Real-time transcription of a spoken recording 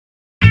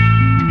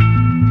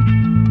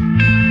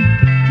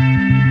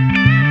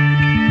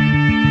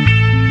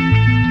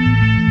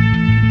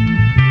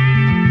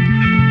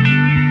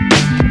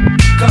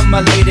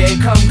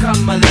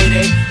come my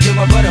lady, you're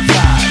my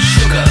butterfly,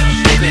 sugar,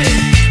 baby.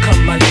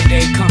 Come my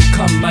lady, come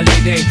my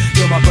lady,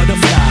 you're my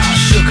butterfly,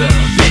 sugar,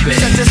 baby.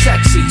 Such a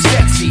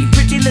sexy,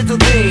 pretty little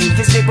thing.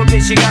 This April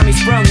bitch, you got me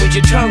sprung with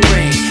your tongue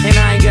ring. And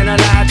I ain't gonna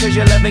lie, cause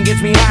your loving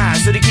gets me high.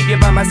 So to keep you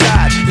by my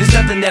side, there's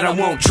nothing that I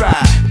won't try.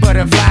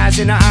 Butterflies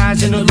in her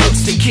eyes and her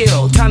looks to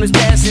kill. Time is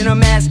passing,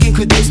 I'm asking,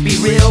 could this be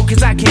real?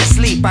 Cause I can't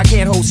sleep, I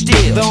can't hold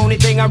still. The only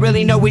thing I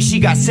really know is she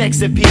got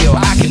sex appeal.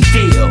 I can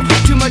feel,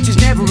 too much is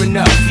never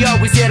enough. You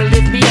always there to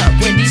lift me up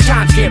when these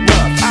times get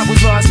rough. I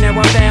was lost, now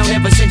I'm found,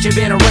 ever since you've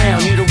been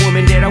around. You're the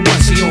woman that I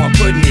want, so I'm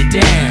putting it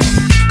down.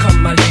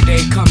 Come my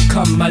lady, come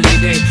my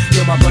lady,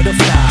 you're my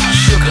butterfly,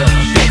 sugar,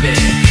 baby.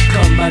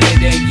 Come my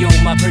lady, you're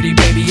my pretty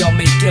baby, I'll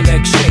make your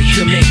legs shake,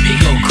 you make me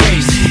go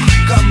crazy.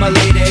 Come my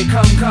lady,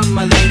 come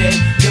my lady,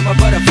 you're my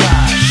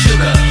butterfly,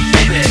 sugar,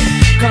 baby.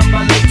 Come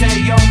my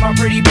lady, you're my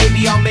pretty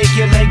baby, I'll make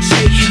your legs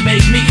shake, you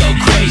make me go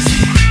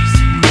crazy.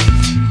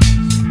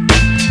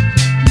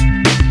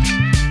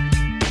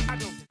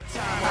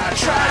 I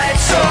tried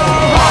so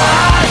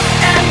hard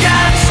and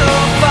got so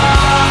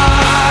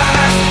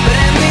far, but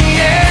in the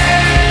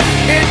end,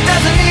 it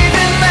doesn't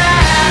even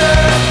matter.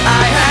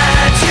 I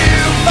had to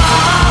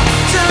fall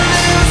to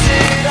lose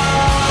it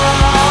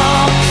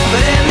all, but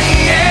in the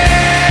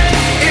end,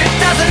 it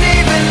doesn't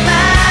even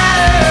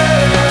matter.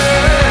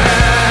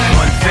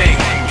 One thing,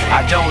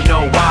 I don't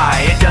know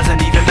why, it doesn't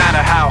even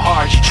matter how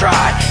hard you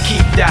try.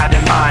 Keep that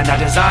in mind, I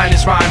designed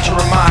this rhyme to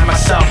remind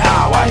myself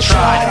how I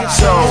tried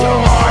so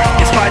hard.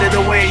 In spite of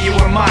the way you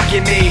were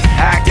mocking me,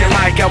 acting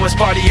like I was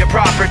part of your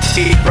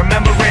property,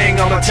 remembering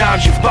all the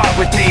times you fought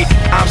with me,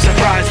 I'm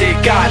surprised it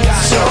got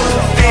so.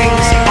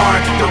 Things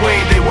aren't the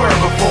way they were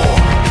before.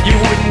 You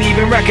wouldn't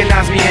even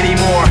recognize me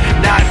anymore.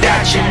 Not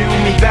that you knew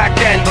me back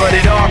then, but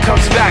it all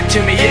comes back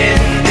to me in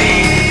the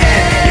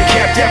end. You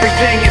kept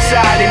everything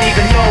inside, and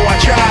even though I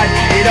tried,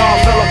 it all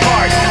fell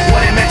apart.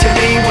 What it meant to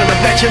me will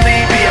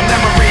eventually be a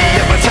memory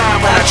of a time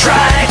when I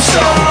tried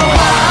so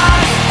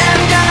hard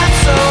and got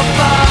so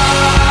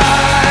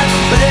far,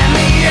 but in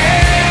the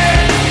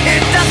end,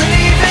 it doesn't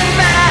even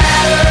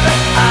matter.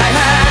 I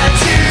had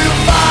to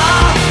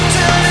fall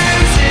to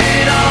lose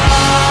it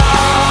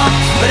all,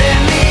 but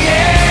in the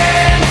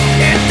end,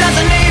 it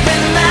doesn't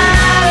even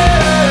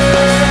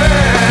matter.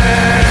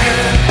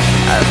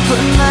 I've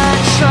put my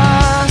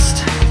trust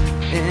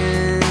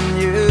in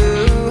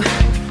you,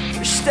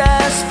 pushed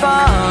as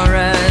far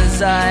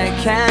as I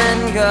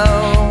can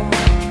go.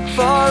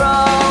 For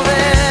all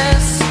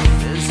this,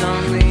 there's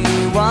only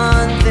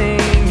one thing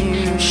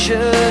you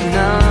should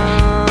know.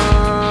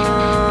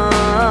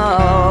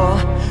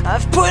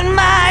 I've put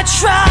my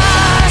trust